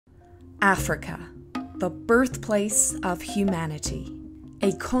Africa, the birthplace of humanity.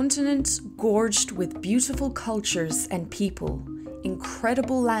 A continent gorged with beautiful cultures and people,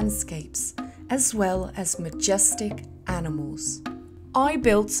 incredible landscapes, as well as majestic animals. I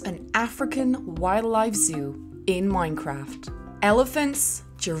built an African wildlife zoo in Minecraft. Elephants,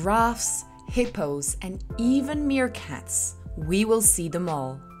 giraffes, hippos, and even meerkats. We will see them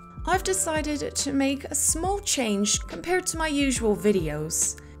all. I've decided to make a small change compared to my usual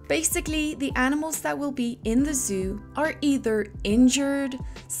videos. Basically, the animals that will be in the zoo are either injured,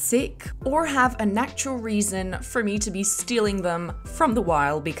 sick, or have a natural reason for me to be stealing them from the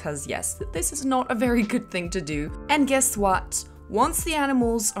wild because yes, this is not a very good thing to do. And guess what? Once the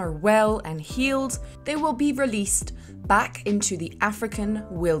animals are well and healed, they will be released back into the African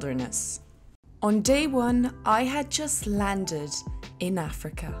wilderness. On day 1, I had just landed in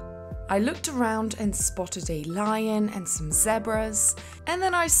Africa. I looked around and spotted a lion and some zebras, and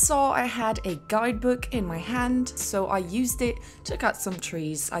then I saw I had a guidebook in my hand, so I used it to cut some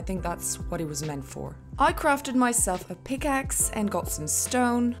trees. I think that's what it was meant for. I crafted myself a pickaxe and got some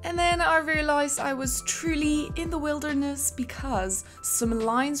stone, and then I realized I was truly in the wilderness because some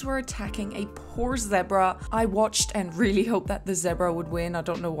lions were attacking a poor zebra. I watched and really hoped that the zebra would win, I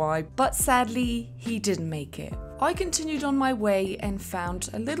don't know why, but sadly he didn't make it. I continued on my way and found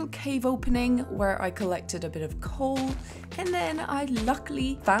a little cave opening where I collected a bit of coal, and then I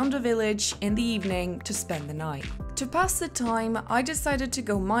luckily found a village in the evening to spend the night. To pass the time, I decided to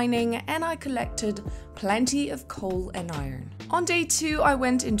go mining and I collected plenty of coal and iron. On day 2, I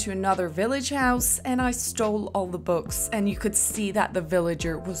went into another village house and I stole all the books, and you could see that the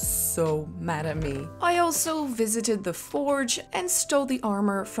villager was so mad at me. I also visited the forge and stole the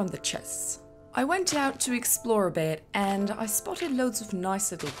armor from the chests. I went out to explore a bit and I spotted loads of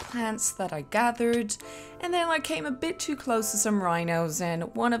nice little plants that I gathered, and then I came a bit too close to some rhinos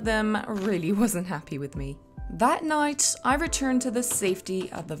and one of them really wasn't happy with me. That night, I returned to the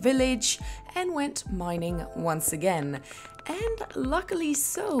safety of the village and went mining once again. And luckily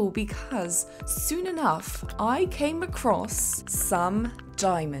so, because soon enough, I came across some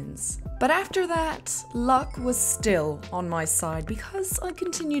diamonds. But after that, luck was still on my side because I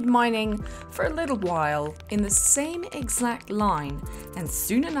continued mining for a little while in the same exact line, and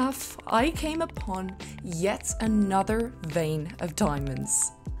soon enough, I came upon yet another vein of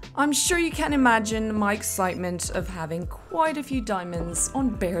diamonds. I'm sure you can imagine my excitement of having quite a few diamonds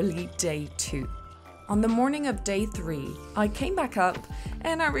on barely day 2. On the morning of day 3, I came back up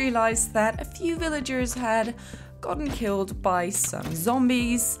and I realized that a few villagers had gotten killed by some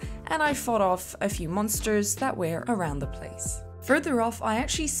zombies, and I fought off a few monsters that were around the place. Further off, I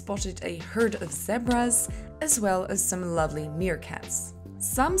actually spotted a herd of zebras as well as some lovely meerkats.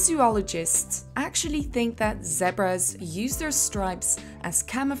 Some zoologists actually think that zebras use their stripes as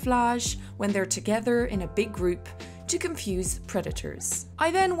camouflage when they're together in a big group to confuse predators. I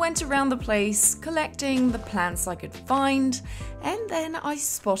then went around the place collecting the plants I could find, and then I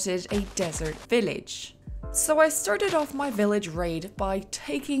spotted a desert village. So I started off my village raid by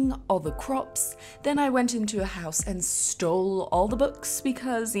taking all the crops, then I went into a house and stole all the books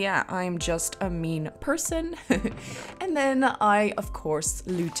because yeah, I'm just a mean person. And then I, of course,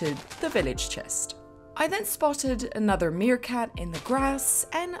 looted the village chest. I then spotted another meerkat in the grass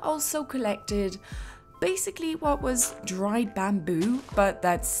and also collected basically what was dried bamboo, but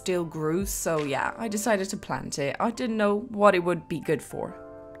that still grew, so yeah, I decided to plant it. I didn't know what it would be good for.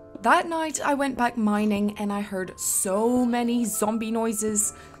 That night I went back mining and I heard so many zombie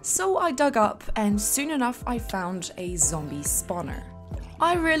noises, so I dug up and soon enough I found a zombie spawner.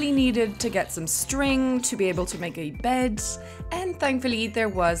 I really needed to get some string to be able to make a bed, and thankfully there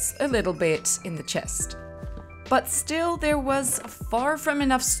was a little bit in the chest. But still there was far from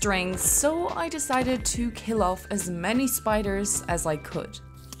enough string, so I decided to kill off as many spiders as I could.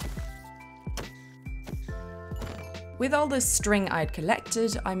 With all the string I'd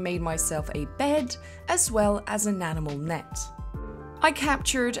collected, I made myself a bed as well as an animal net. I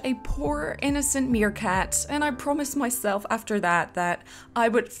captured a poor innocent meerkat, and I promised myself after that I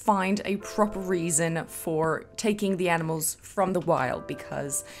would find a proper reason for taking the animals from the wild,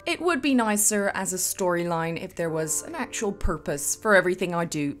 because it would be nicer as a storyline if there was an actual purpose for everything I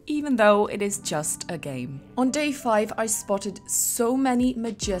do, even though it is just a game. On day 5, I spotted so many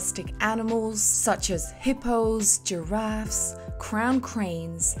majestic animals such as hippos, giraffes, crown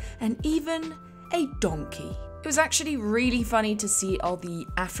cranes, and even a donkey. It was actually really funny to see all the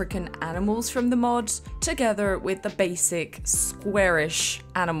African animals from the mod together with the basic squarish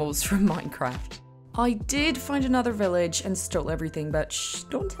animals from Minecraft. I did find another village and stole everything, but shh,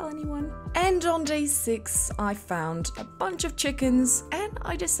 don't tell anyone. And on day 6, I found a bunch of chickens and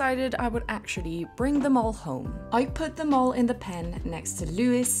I decided I would actually bring them all home. I put them all in the pen next to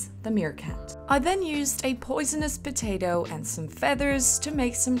Louis, the meerkat. I then used a poisonous potato and some feathers to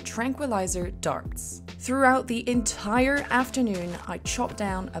make some tranquilizer darts. Throughout the entire afternoon, I chopped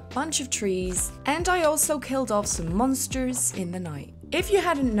down a bunch of trees and I also killed off some monsters in the night. If you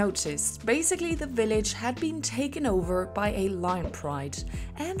hadn't noticed, basically the village had been taken over by a lion pride,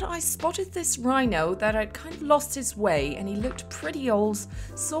 and I spotted this rhino that had kind of lost his way and he looked pretty old,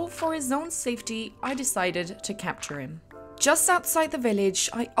 so for his own safety I decided to capture him. Just outside the village,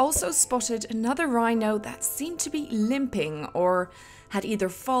 I also spotted another rhino that seemed to be limping or had either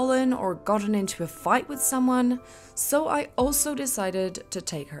fallen or gotten into a fight with someone, so I also decided to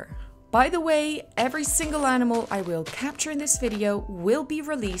take her. By the way, every single animal I will capture in this video will be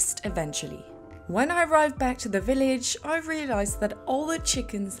released eventually. When I arrived back to the village, I realized that all the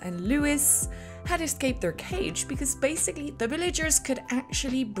chickens and Louis had escaped their cage because basically the villagers could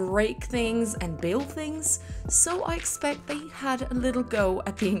actually break things and build things, so I expect they had a little go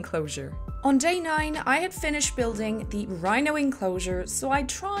at the enclosure. On day 9, I had finished building the rhino enclosure, so I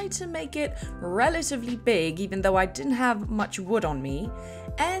tried to make it relatively big even though I didn't have much wood on me,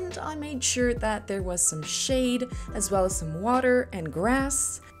 and I made sure that there was some shade as well as some water and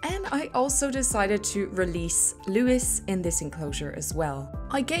grass, and I also decided to release Louis in this enclosure as well.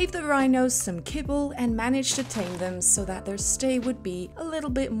 I gave the rhinos some kibble and managed to tame them so that their stay would be a little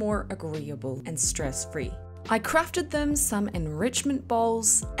bit more agreeable and stress-free. I crafted them some enrichment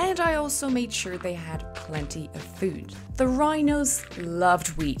balls and I also made sure they had plenty of food. The rhinos loved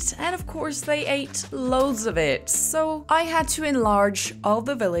wheat and of course they ate loads of it, so I had to enlarge all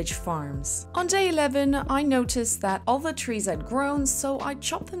the village farms. On day 11, I noticed that all the trees had grown, so I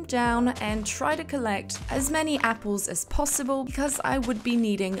chopped them down and tried to collect as many apples as possible because I would be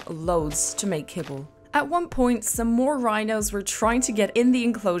needing loads to make kibble. At one point, some more rhinos were trying to get in the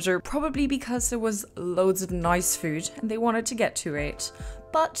enclosure, probably because there was loads of nice food and they wanted to get to it,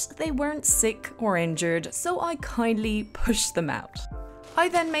 but they weren't sick or injured, so I kindly pushed them out. I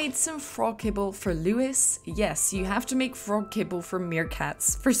then made some frog kibble for Louis. Yes, you have to make frog kibble for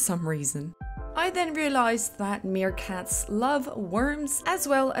meerkats for some reason. I then realized that meerkats love worms as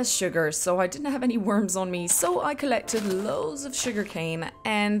well as sugar, so I didn't have any worms on me, so I collected loads of sugarcane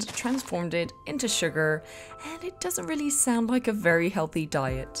and transformed it into sugar, and it doesn't really sound like a very healthy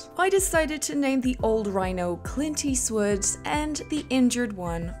diet. I decided to name the old rhino Clint Eastwood and the injured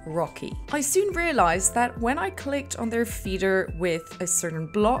one Rocky. I soon realized that when I clicked on their feeder with a certain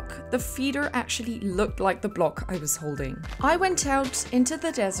block, the feeder actually looked like the block I was holding. I went out into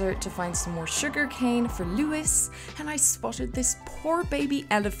the desert to find some more sugarcane for Louis, and I spotted this poor baby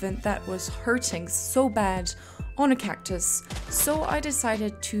elephant that was hurting so bad on a cactus, so I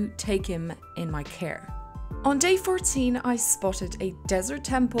decided to take him in my care. On day 14, I spotted a desert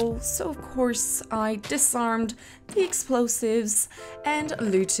temple, so of course I disarmed the explosives and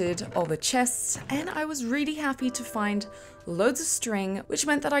looted all the chests, and I was really happy to find loads of string, which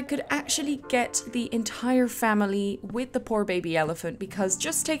meant that I could actually get the entire family with the poor baby elephant, because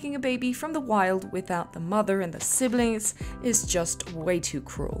just taking a baby from the wild without the mother and the siblings is just way too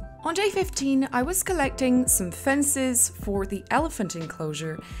cruel. On day 15, I was collecting some fences for the elephant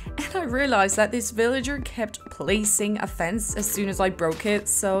enclosure, and I realized that this villager kept placing a fence as soon as I broke it,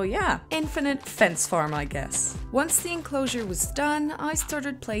 so yeah, infinite fence farm, I guess. Once the enclosure was done, I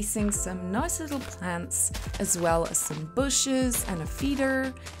started placing some nice little plants as well as some bushes and a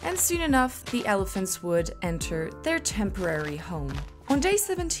feeder, and soon enough the elephants would enter their temporary home. On day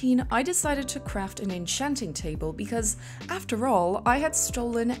 17, I decided to craft an enchanting table because, after all, I had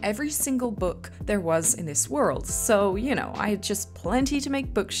stolen every single book there was in this world, so, you know, I had just plenty to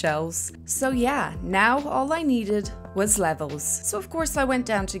make bookshelves. So yeah, now all I needed was levels. So of course I went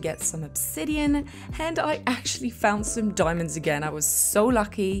down to get some obsidian, and I actually found some diamonds again. I was so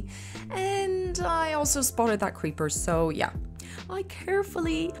lucky, and I also spotted that creeper, so yeah. I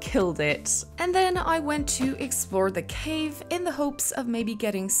carefully killed it, and then I went to explore the cave in the hopes of maybe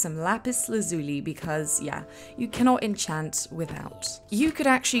getting some lapis lazuli, because yeah, you cannot enchant without. You could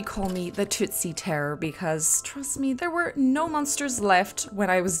actually call me the Tootsie Terror, because trust me, there were no monsters left when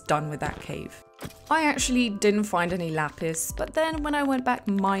I was done with that cave. I actually didn't find any lapis, but then when I went back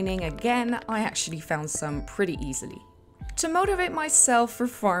mining again, I actually found some pretty easily. To motivate myself for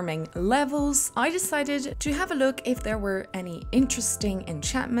farming levels, I decided to have a look if there were any interesting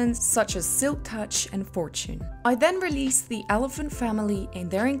enchantments such as Silk Touch and Fortune. I then released the elephant family in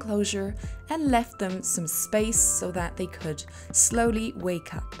their enclosure and left them some space so that they could slowly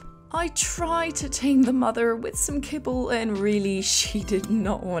wake up. I tried to tame the mother with some kibble and really she did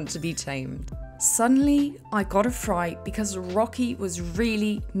not want to be tamed. Suddenly, I got a fright because Rocky was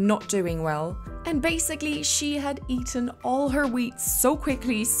really not doing well. And basically, she had eaten all her wheat so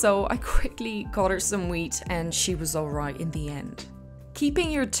quickly, so I quickly got her some wheat and she was alright in the end. Keeping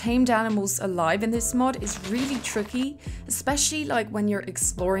your tamed animals alive in this mod is really tricky, especially like when you're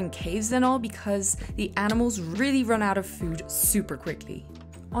exploring caves and all, because the animals really run out of food super quickly.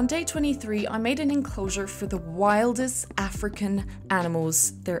 On day 23, I made an enclosure for the wildest African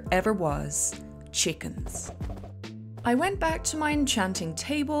animals there ever was. Chickens. I went back to my enchanting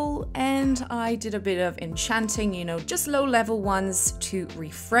table and I did a bit of enchanting, you know, just low level ones to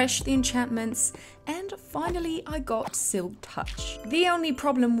refresh the enchantments, and finally I got Silk Touch. The only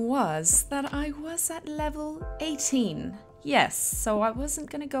problem was that I was at level 18. Yes, so I wasn't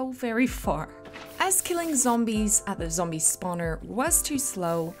gonna go very far. As killing zombies at the zombie spawner was too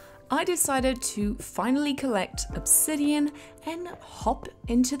slow, I decided to finally collect obsidian and hop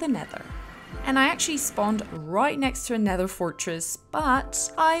into the nether. And I actually spawned right next to a nether fortress,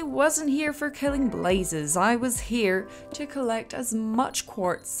 but I wasn't here for killing blazes. I was here to collect as much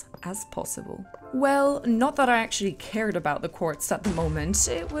quartz as possible. Well, not that I actually cared about the quartz at the moment,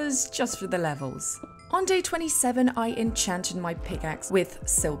 it was just for the levels. On day 27, I enchanted my pickaxe with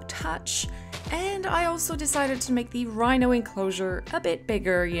Silk Touch, and I also decided to make the rhino enclosure a bit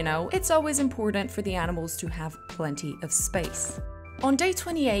bigger, you know. It's always important for the animals to have plenty of space. On day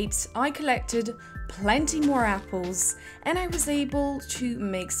 28, I collected plenty more apples and I was able to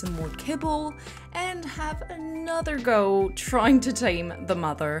make some more kibble and have another go trying to tame the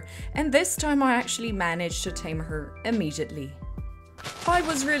mother, and this time I actually managed to tame her immediately. I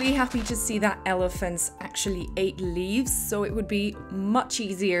was really happy to see that elephants actually ate leaves, so it would be much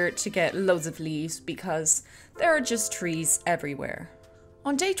easier to get loads of leaves because there are just trees everywhere.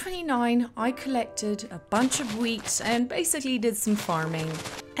 On day 29, I collected a bunch of wheat and basically did some farming.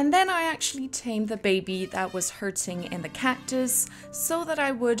 And then I actually tamed the baby that was hurting in the cactus so that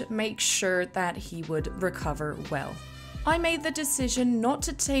I would make sure that he would recover well. I made the decision not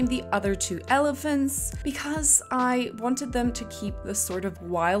to tame the other two elephants because I wanted them to keep the sort of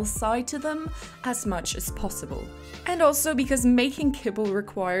wild side to them as much as possible. And also because making kibble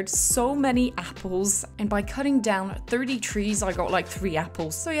required so many apples, and by cutting down 30 trees I got like 3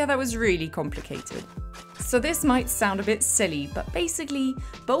 apples, so yeah, that was really complicated. So this might sound a bit silly, but basically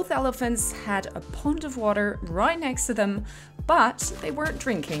both elephants had a pond of water right next to them, but they weren't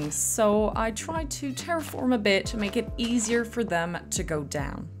drinking, so I tried to terraform a bit to make it easier for them to go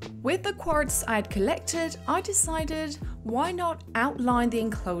down. With the quartz I had collected, I decided why not outline the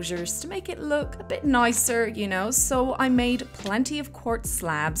enclosures to make it look a bit nicer, you know, so I made plenty of quartz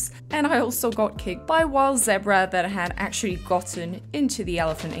slabs, and I also got kicked by a wild zebra that had actually gotten into the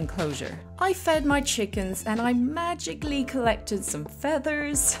elephant enclosure. I fed my chickens and I magically collected some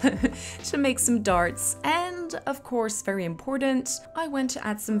feathers to make some darts, and of course, very important, I went to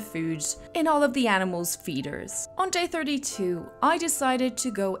add some food in all of the animals' feeders. On day 32, I decided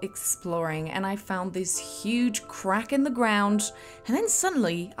to go exploring and I found this huge crack in the ground, and then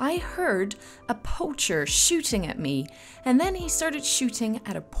suddenly I heard a poacher shooting at me, and then he started shooting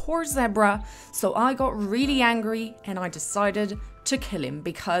at a poor zebra, so I got really angry and I decided to kill him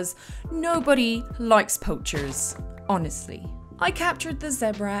because nobody likes poachers, honestly. I captured the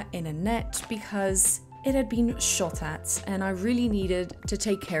zebra in a net because it had been shot at and I really needed to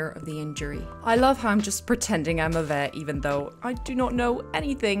take care of the injury. I love how I'm just pretending I'm a vet even though I do not know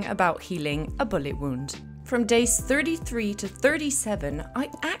anything about healing a bullet wound. From days 33 to 37, I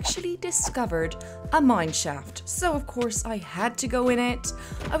actually discovered a mine shaft, so of course I had to go in it.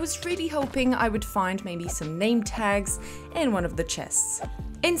 I was really hoping I would find maybe some name tags in one of the chests.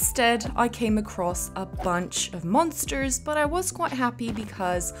 Instead, I came across a bunch of monsters, but I was quite happy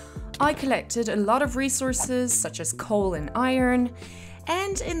because I collected a lot of resources such as coal and iron,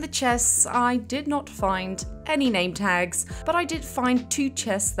 and in the chests I did not find any name tags, but I did find 2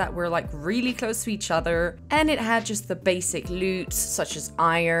 chests that were like really close to each other, and it had just the basic loot such as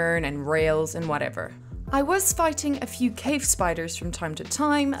iron and rails and whatever. I was fighting a few cave spiders from time to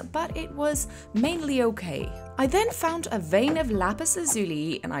time, but it was mainly okay. I then found a vein of lapis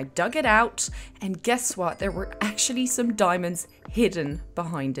lazuli and I dug it out, and guess what? There were actually some diamonds hidden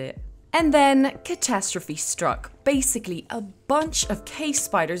behind it. And then catastrophe struck. Basically, a bunch of cave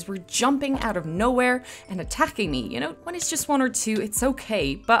spiders were jumping out of nowhere and attacking me. You know, when it's just 1 or 2, it's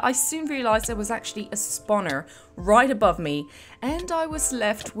okay, but I soon realized there was actually a spawner right above me, and I was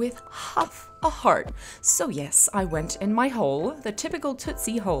left with half a heart. So yes, I went in my hole, the typical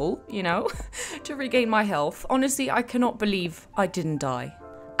Tootsie hole, you know, to regain my health. Honestly, I cannot believe I didn't die.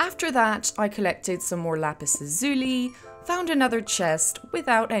 After that, I collected some more lapis lazuli, found another chest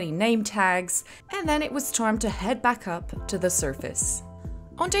without any name tags, and then it was time to head back up to the surface.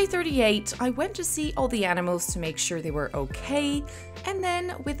 On day 38, I went to see all the animals to make sure they were okay, and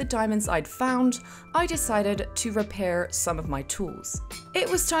then with the diamonds I'd found, I decided to repair some of my tools. It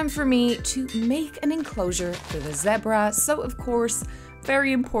was time for me to make an enclosure for the zebra, so of course,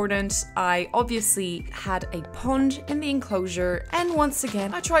 very important, I obviously had a pond in the enclosure, and once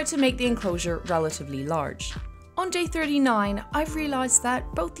again, I tried to make the enclosure relatively large. On day 39, I realized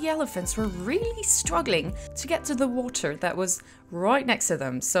that both the elephants were really struggling to get to the water that was right next to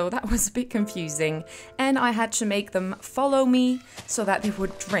them, so that was a bit confusing, and I had to make them follow me so that they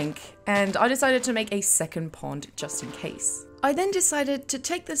would drink, and I decided to make a second pond just in case. I then decided to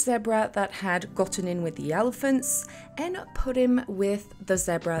take the zebra that had gotten in with the elephants and put him with the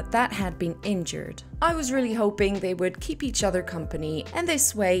zebra that had been injured. I was really hoping they would keep each other company and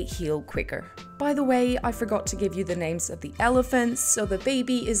this way heal quicker. By the way, I forgot to give you the names of the elephants, so the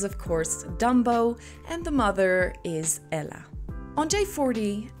baby is of course Dumbo and the mother is Ella. On day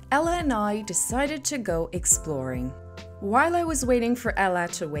 40, Ella and I decided to go exploring. While I was waiting for Ella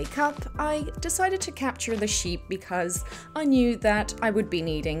to wake up, I decided to capture the sheep because I knew that I would be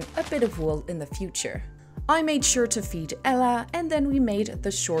needing a bit of wool in the future. I made sure to feed Ella and then we made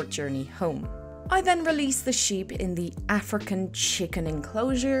the short journey home. I then released the sheep in the African chicken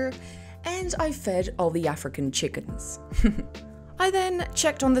enclosure and I fed all the African chickens. I then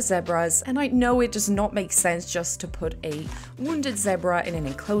checked on the zebras, and I know it does not make sense just to put a wounded zebra in an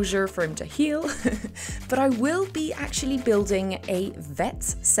enclosure for him to heal, but I will be actually building a vet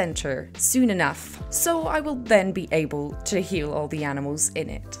center soon enough, so I will then be able to heal all the animals in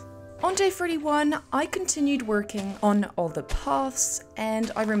it. On day 31, I continued working on all the paths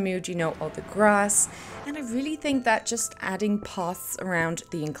and I removed, all the grass, and I really think that just adding paths around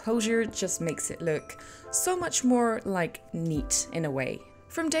the enclosure just makes it look so much more like neat in a way.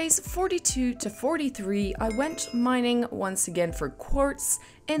 From days 42 to 43, I went mining once again for quartz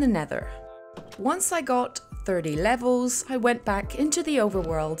in the nether. Once I got 30 levels, I went back into the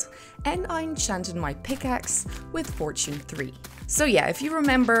overworld and I enchanted my pickaxe with Fortune 3. So yeah, if you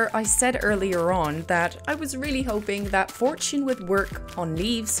remember, I said earlier on that I was really hoping that Fortune would work on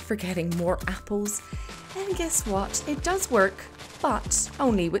leaves for getting more apples, and guess what? It does work, but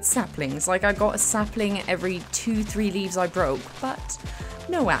only with saplings. Like I got a sapling every 2-3 leaves I broke, but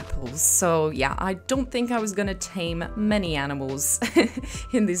no apples. So yeah, I don't think I was gonna tame many animals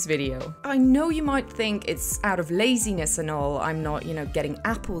in this video. I know you might think it's out of laziness and all, I'm not, getting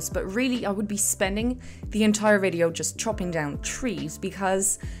apples, but really I would be spending the entire video just chopping down trees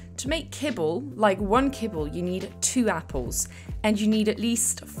because to make kibble, like one kibble, you need 2 apples and you need at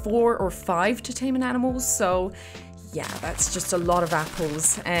least 4 or 5 to tame an animal. So yeah, that's just a lot of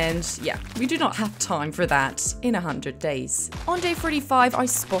apples, and yeah, we do not have time for that in 100 days. On day 45, I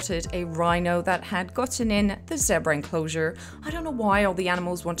spotted a rhino that had gotten in the zebra enclosure. I don't know why all the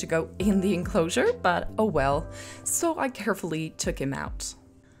animals want to go in the enclosure, but oh well. So I carefully took him out.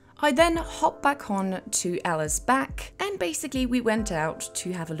 I then hopped back on to Ella's back, and basically we went out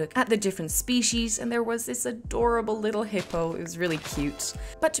to have a look at the different species, and there was this adorable little hippo. It was really cute.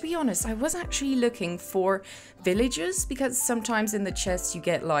 But to be honest, I was actually looking for villages because sometimes in the chest you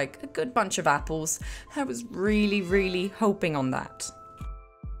get like a good bunch of apples. I was really hoping on that.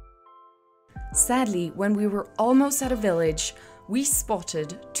 Sadly, when we were almost at a village, we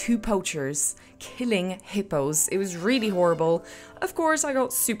spotted 2 poachers killing hippos. It was really horrible. Of course, I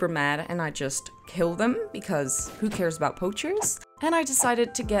got super mad and I just killed them because who cares about poachers? And I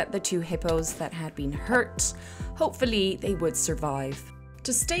decided to get the 2 hippos that had been hurt. Hopefully, they would survive.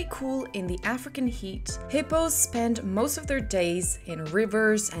 To stay cool in the African heat, hippos spend most of their days in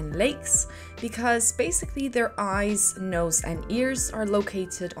rivers and lakes because basically their eyes, nose and ears are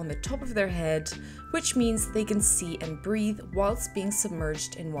located on the top of their head, which means they can see and breathe whilst being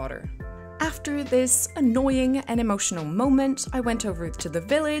submerged in water. After this annoying and emotional moment, I went over to the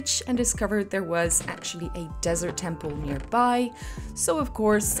village and discovered there was actually a desert temple nearby, so of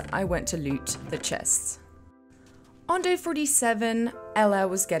course I went to loot the chests. On day 47, Ella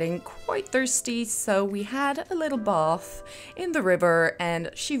was getting quite thirsty, so we had a little bath in the river and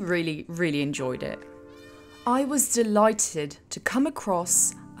she really enjoyed it. I was delighted to come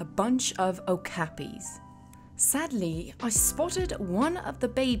across a bunch of okapis. Sadly, I spotted one of the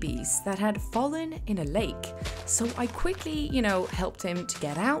babies that had fallen in a lake, so I quickly, helped him to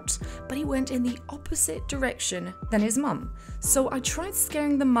get out, but he went in the opposite direction than his mum. So I tried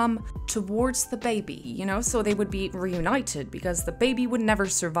scaring the mum towards the baby, so they would be reunited because the baby would never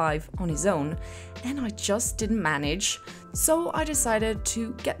survive on his own, and I just didn't manage. So I decided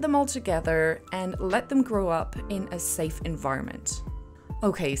to get them all together and let them grow up in a safe environment.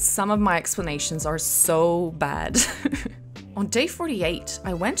 Okay, some of my explanations are so bad. On day 48,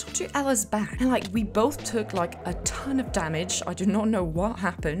 I went onto Ella's back and we both took a ton of damage. I do not know what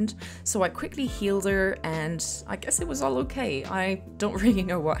happened. So I quickly healed her and I guess it was all okay. I don't really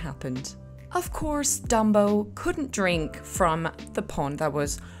know what happened. Of course, Dumbo couldn't drink from the pond that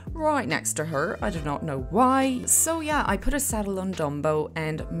was right next to her. I do not know why. So yeah, I put a saddle on Dumbo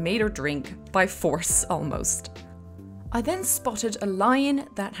and made her drink by force almost. I then spotted a lion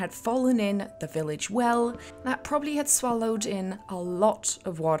that had fallen in the village well, that probably had swallowed in a lot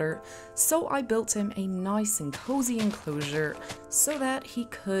of water, so I built him a nice and cozy enclosure so that he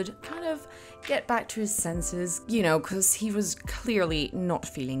could kind of get back to his senses, because he was clearly not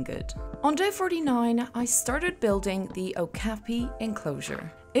feeling good. On day 49, I started building the okapi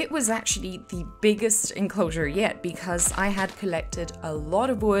enclosure. It was actually the biggest enclosure yet because I had collected a lot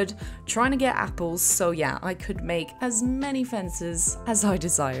of wood trying to get apples, so yeah, I could make as many fences as I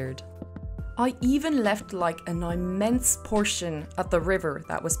desired. I even left an immense portion of the river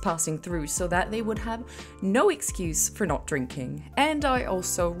that was passing through so that they would have no excuse for not drinking. And I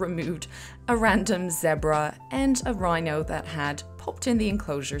also removed a random zebra and a rhino that had popped in the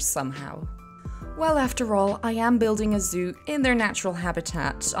enclosure somehow. Well, after all, I am building a zoo in their natural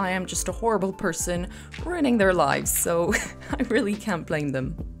habitat. I am just a horrible person ruining their lives, so I really can't blame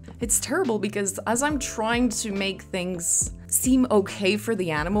them. It's terrible because as I'm trying to make things seem okay for the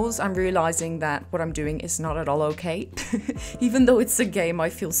animals, I'm realizing that what I'm doing is not at all okay. Even though it's a game, I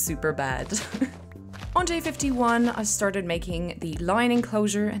feel super bad. On day 51, I started making the lion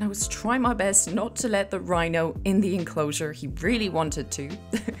enclosure and I was trying my best not to let the rhino in the enclosure. He really wanted to.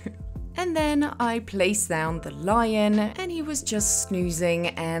 And then I placed down the lion and he was just snoozing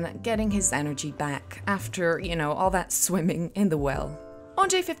and getting his energy back after, all that swimming in the well. On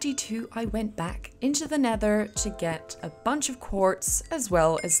day 52, I went back into the nether to get a bunch of quartz as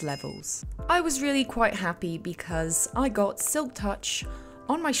well as levels. I was really quite happy because I got silk touch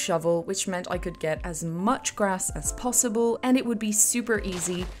on my shovel, which meant I could get as much grass as possible and it would be super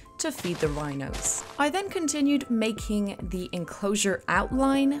easy to feed the rhinos. I then continued making the enclosure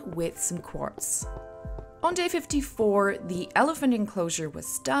outline with some quartz. On day 54, the elephant enclosure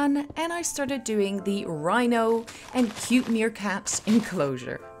was done and I started doing the rhino and cute meerkat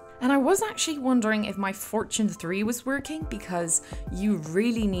enclosure. And I was actually wondering if my Fortune 3 was working because you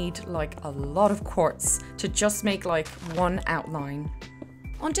really need a lot of quartz to just make one outline.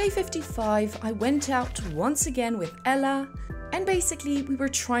 On day 55, I went out once again with Ella, and basically we were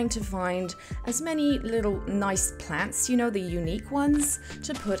trying to find as many little nice plants, the unique ones,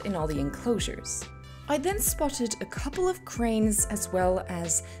 to put in all the enclosures. I then spotted a couple of cranes as well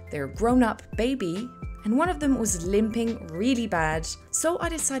as their grown-up baby, and one of them was limping really bad, so I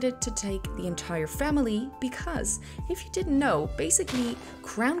decided to take the entire family because, if you didn't know, basically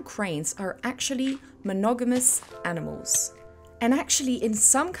crowned cranes are actually monogamous animals. And actually, in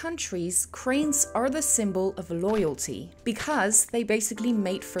some countries, cranes are the symbol of loyalty because they basically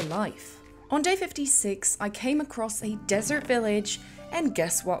mate for life. On day 56, I came across a desert village, and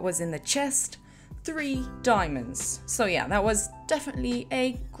guess what was in the chest? 3 diamonds. So yeah, that was definitely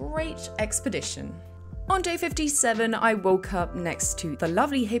a great expedition. On day 57, I woke up next to the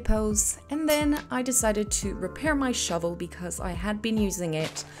lovely hippos, and then I decided to repair my shovel because I had been using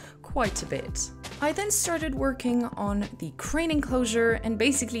it quite a bit. I then started working on the crane enclosure, and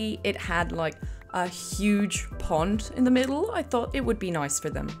basically it had a huge pond in the middle. I thought it would be nice for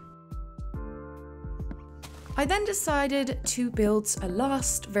them. I then decided to build a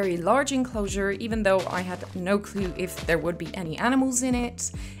last very large enclosure, even though I had no clue if there would be any animals in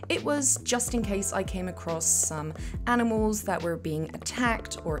it. It was just in case I came across some animals that were being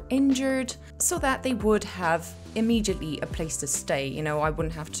attacked or injured, so that they would have immediately a place to stay. I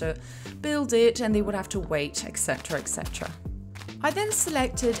wouldn't have to build it and they would have to wait, etc, etc. I then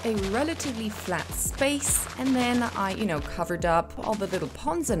selected a relatively flat space and then I, covered up all the little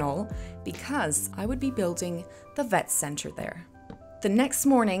ponds and all because I would be building the vet center there. The next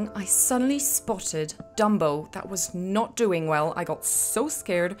morning, I suddenly spotted Dumbo that was not doing well. I got so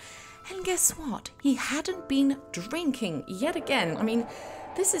scared, and guess what? He hadn't been drinking yet again.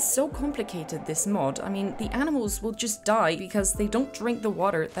 This is so complicated, this mod. The animals will just die because they don't drink the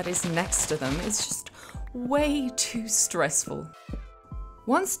water that is next to them. It's just Way too stressful.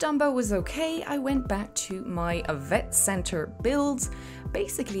 Once Dumbo was okay, I went back to my vet center build.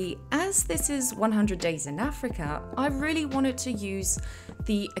 Basically, as this is 100 days in Africa, I really wanted to use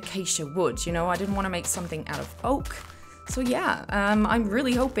the acacia wood. You know, I didn't want to make something out of oak. So yeah, I'm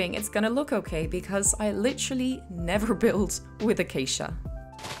really hoping it's gonna look okay because I literally never build with acacia.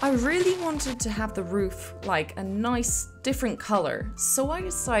 I really wanted to have the roof like a nice different color, so I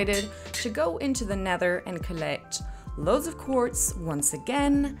decided to go into the nether and collect loads of quartz once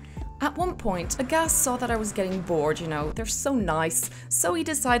again. At one point, a ghast saw that I was getting bored, you know, they're so nice, so he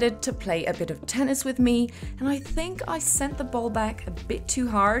decided to play a bit of tennis with me, and I think I sent the ball back a bit too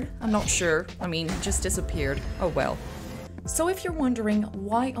hard. I'm not sure, I mean, it just disappeared. Oh well. So if you're wondering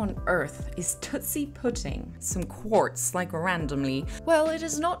why on earth is Tootsie putting some quartz like randomly, well, it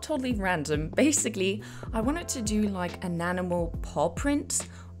is not totally random. Basically, I wanted to do like an animal paw print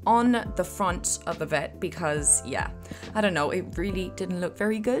on the front of the vet because, yeah, I don't know, it really didn't look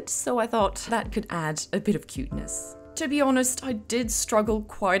very good, so I thought that could add a bit of cuteness. To be honest, I did struggle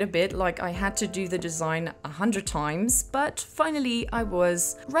quite a bit, like I had to do the design 100 times, but finally I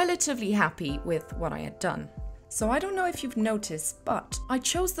was relatively happy with what I had done. So I don't know if you've noticed, but I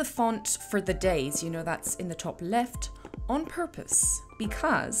chose the font for the days, you know, that's in the top left, on purpose.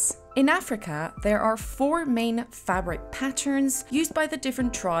 Because in Africa, there are 4 main fabric patterns used by the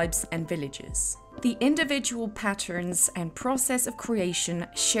different tribes and villages. The individual patterns and process of creation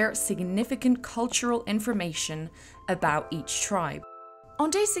share significant cultural information about each tribe. On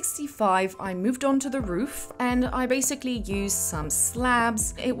day 65, I moved onto the roof and I basically used some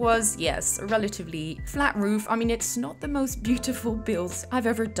slabs. It was, yes, a relatively flat roof. I mean, it's not the most beautiful build I've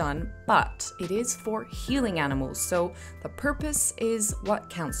ever done, but it is for healing animals, so the purpose is what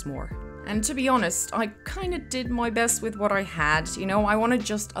counts more. And to be honest, I kind of did my best with what I had. You know, I wanted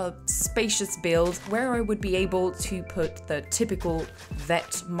just a spacious build where I would be able to put the typical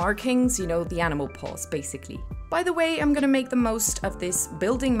vet markings, you know, the animal paws, basically. By the way, I'm gonna make the most of this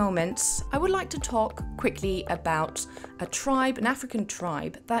building moment. I would like to talk quickly about a tribe, an African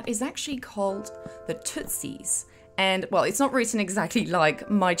tribe, that is actually called the Tutsis. And, well, it's not written exactly like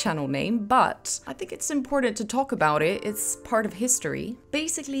my channel name, but I think it's important to talk about it. It's part of history.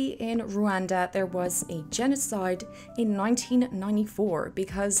 Basically, in Rwanda, there was a genocide in 1994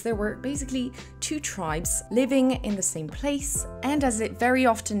 because there were basically 2 tribes living in the same place. And as it very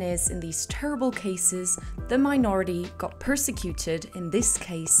often is in these terrible cases, the minority got persecuted, in this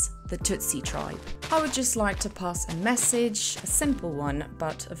case, the Tutsi tribe. I would just like to pass a message, a simple one,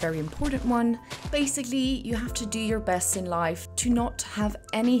 but a very important one. Basically, you have to do your best in life to not have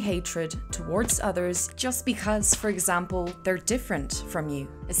any hatred towards others just because, for example, they're different from you,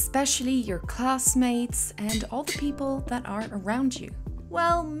 especially your classmates and all the people that are around you.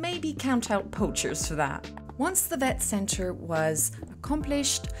 Well, maybe count out poachers for that. Once the vet center was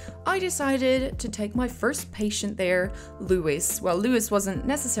accomplished, I decided to take my first patient there, Lewis. Well, Lewis wasn't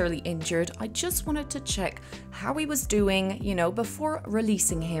necessarily injured, I just wanted to check how he was doing, you know, before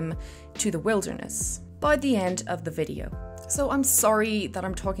releasing him to the wilderness by the end of the video. So I'm sorry that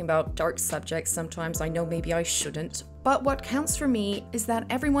I'm talking about dark subjects sometimes, I know maybe I shouldn't, but what counts for me is that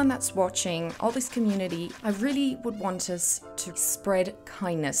everyone that's watching, all this community, I really would want us to spread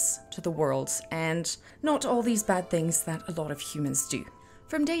kindness to the world and not all these bad things that a lot of humans do.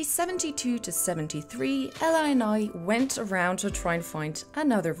 From days 72 to 73, Ella and I went around to try and find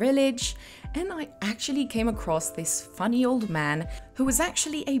another village, and I actually came across this funny old man who was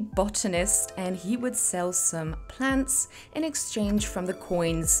actually a botanist, and he would sell some plants in exchange from the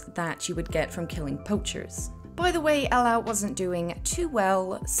coins that you would get from killing poachers. By the way, Ella wasn't doing too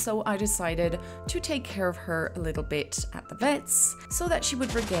well, so I decided to take care of her a little bit at the vets so that she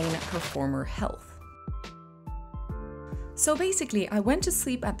would regain her former health. So basically, I went to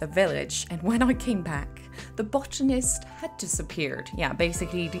sleep at the village, and when I came back, the botanist had disappeared. Yeah,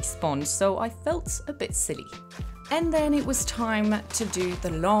 basically despawned, so I felt a bit silly. And then it was time to do the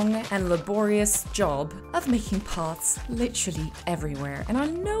long and laborious job of making paths literally everywhere. And I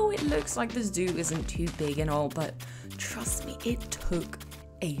know it looks like the zoo isn't too big and all, but trust me, it took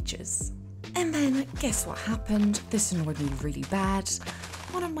ages. And then guess what happened? This annoyed me really bad.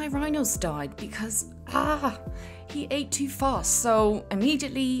 One of my rhinos died because, he ate too fast. So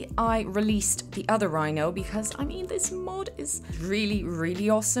immediately I released the other rhino because, I mean, this mod is really, really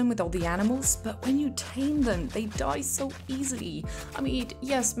awesome with all the animals, but when you tame them, they die so easily. I mean,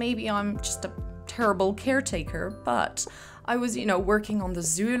 yes, maybe I'm just a terrible caretaker, but I was, you know, working on the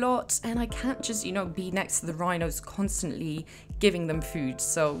zoo a lot, and I can't just, you know, be next to the rhinos constantly giving them food.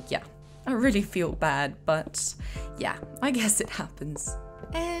 So yeah. I really feel bad, but yeah, I guess it happens.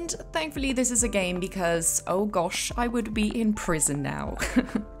 And thankfully this is a game because, oh gosh, I would be in prison now.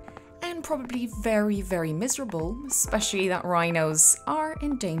 And probably very, very miserable, especially that rhinos are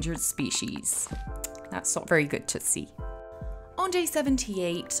endangered species. That's not very good to see. On day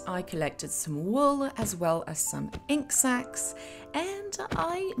 78, I collected some wool as well as some ink sacs, and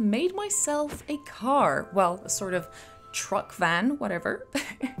I made myself a car. Well, a sort of truck van, whatever.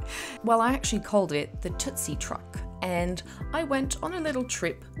 Well, I actually called it the Tootsie truck, and I went on a little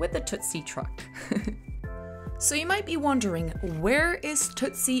trip with the Tootsie truck. So you might be wondering, where is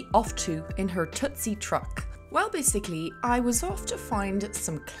Tootsie off to in her Tootsie truck? Well, basically, I was off to find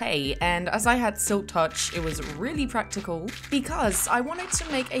some clay, and as I had Silk Touch, it was really practical because I wanted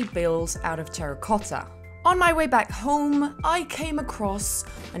to make a build out of terracotta. On my way back home, I came across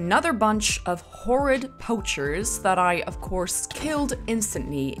another bunch of horrid poachers that I, of course, killed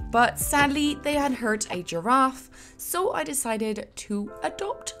instantly, but sadly they had hurt a giraffe, so I decided to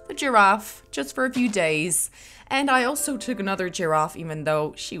adopt the giraffe just for a few days. And I also took another giraffe even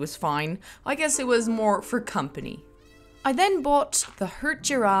though she was fine. I guess it was more for company. I then brought the hurt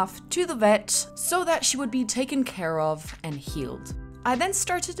giraffe to the vet so that she would be taken care of and healed. I then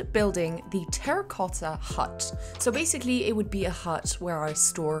started building the terracotta hut. So basically it would be a hut where I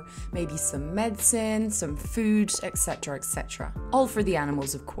store maybe some medicine, some food, etc, etc. All for the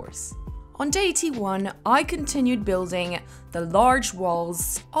animals, of course. On day 81, I continued building the large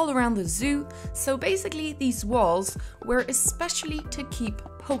walls all around the zoo. So basically these walls were especially to keep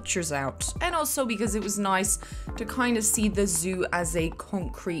poachers out, and also because it was nice to kind of see the zoo as a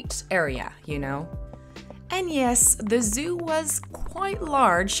concrete area, you know? And yes, the zoo was quite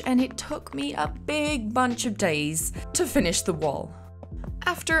large and it took me a big bunch of days to finish the wall.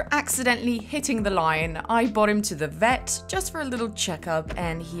 After accidentally hitting the lion, I brought him to the vet just for a little checkup,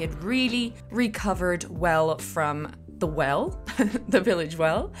 and he had really recovered well from the well, the village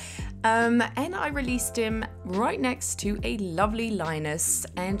well. And I released him right next to a lovely lioness,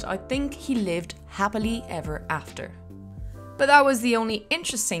 and I think he lived happily ever after. But that was the only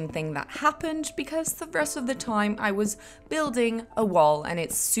interesting thing that happened, because the rest of the time I was building a wall, and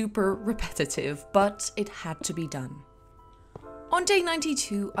it's super repetitive, but it had to be done. On day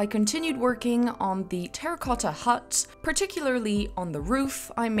 92, I continued working on the terracotta hut, particularly on the roof.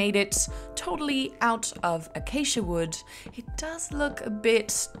 I made it totally out of acacia wood. It does look a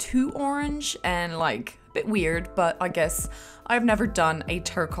bit too orange and like a bit weird, but I guess I've never done a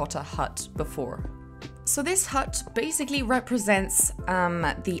terracotta hut before. So this hut basically represents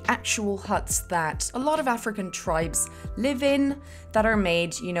the actual huts that a lot of African tribes live in, that are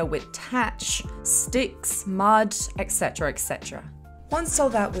made, you know, with thatch, sticks, mud, etc, etc. Once all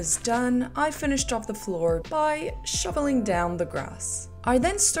that was done, I finished off the floor by shoveling down the grass. I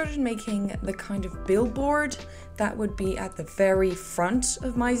then started making the kind of billboard that would be at the very front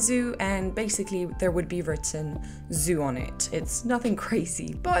of my zoo, and basically there would be written zoo on it. It's nothing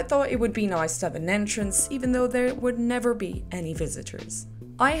crazy, but I thought it would be nice to have an entrance even though there would never be any visitors.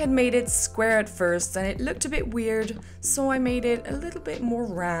 I had made it square at first and it looked a bit weird, so I made it a little bit more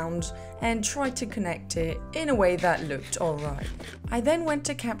round and tried to connect it in a way that looked alright. I then went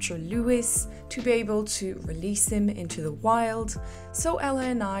to capture Lewis to be able to release him into the wild, so Ella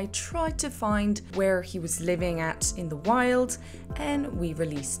and I tried to find where he was living at in the wild, and we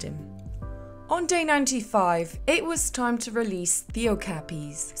released him. On day 95, it was time to release the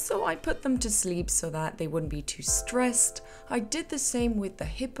okapis, so I put them to sleep so that they wouldn't be too stressed. I did the same with the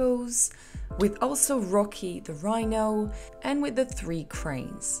hippos, with also Rocky the rhino, and with the 3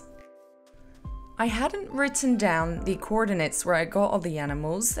 cranes. I hadn't written down the coordinates where I got all the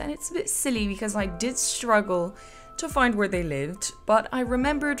animals, and it's a bit silly because I did struggle to find where they lived, but I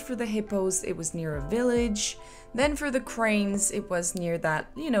remembered for the hippos it was near a village, then for the cranes it was near that,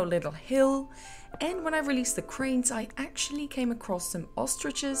 you know, little hill, and when I released the cranes I actually came across some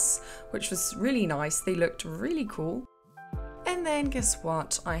ostriches, which was really nice. They looked really cool. And then guess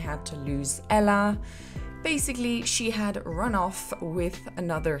what? I had to lose Ella. Basically, she had run off with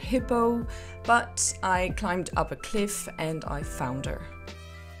another hippo, but I climbed up a cliff and I found her.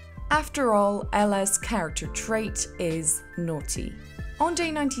 After all, Ella's character trait is naughty. On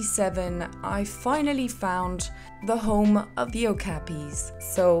day 97, I finally found the home of the okapis.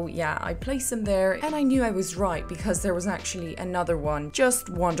 So yeah, I placed them there, and I knew I was right because there was actually another one just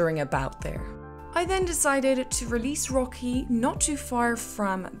wandering about there. I then decided to release Rocky not too far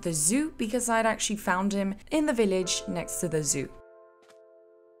from the zoo because I'd actually found him in the village next to the zoo.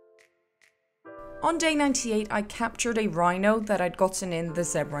 On day 98, I captured a rhino that I'd gotten in the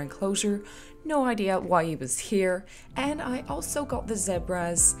zebra enclosure. No idea why he was here. And I also got the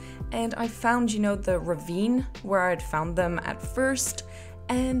zebras and I found, you know, the ravine where I'd found them at first,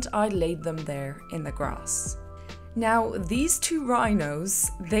 and I laid them there in the grass. Now, these two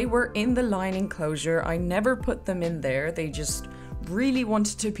rhinos, they were in the lion enclosure. I never put them in there. They just really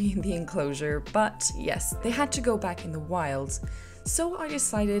wanted to be in the enclosure, but yes, they had to go back in the wild. So I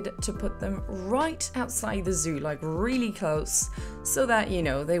decided to put them right outside the zoo, like really close, so that, you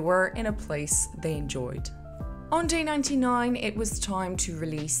know, they were in a place they enjoyed. On day 99, it was time to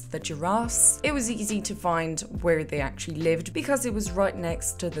release the giraffes. It was easy to find where they actually lived because it was right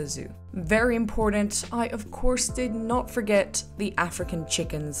next to the zoo. Very important, I of course did not forget the African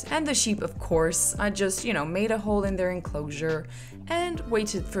chickens and the sheep, of course. I just, you know, made a hole in their enclosure and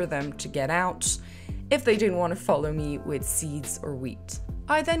waited for them to get out if they didn't want to follow me with seeds or wheat.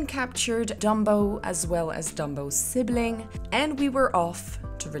 I then captured Dumbo as well as Dumbo's sibling, and we were off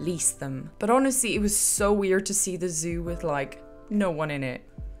to release them. But honestly, it was so weird to see the zoo with like no one in it.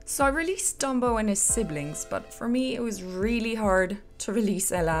 So I released Dumbo and his siblings, but for me it was really hard to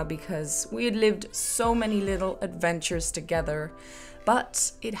release Ella because we had lived so many little adventures together.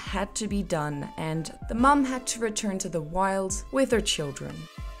 But it had to be done, and the mum had to return to the wild with her children.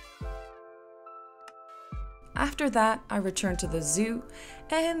 After that, I returned to the zoo,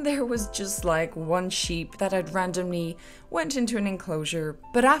 and there was just like one sheep that had randomly went into an enclosure.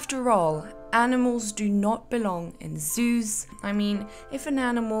 But after all, animals do not belong in zoos. I mean, if an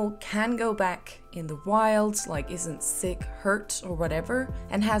animal can go back in the wild, like isn't sick, hurt or whatever,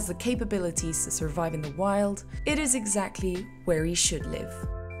 and has the capabilities to survive in the wild, it is exactly where he should live.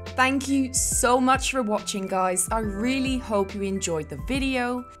 Thank you so much for watching, guys. I really hope you enjoyed the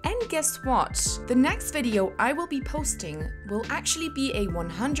video. And guess what? The next video I will be posting will actually be a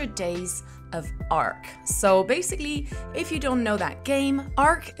 100 days of Ark. So basically, if you don't know that game,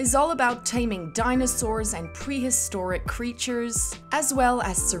 Ark is all about taming dinosaurs and prehistoric creatures, as well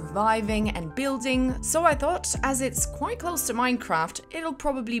as surviving and building. So I thought, as it's quite close to Minecraft, it'll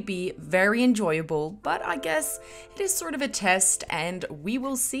probably be very enjoyable, but I guess it is sort of a test and we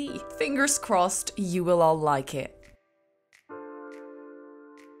will see. Fingers crossed you will all like it.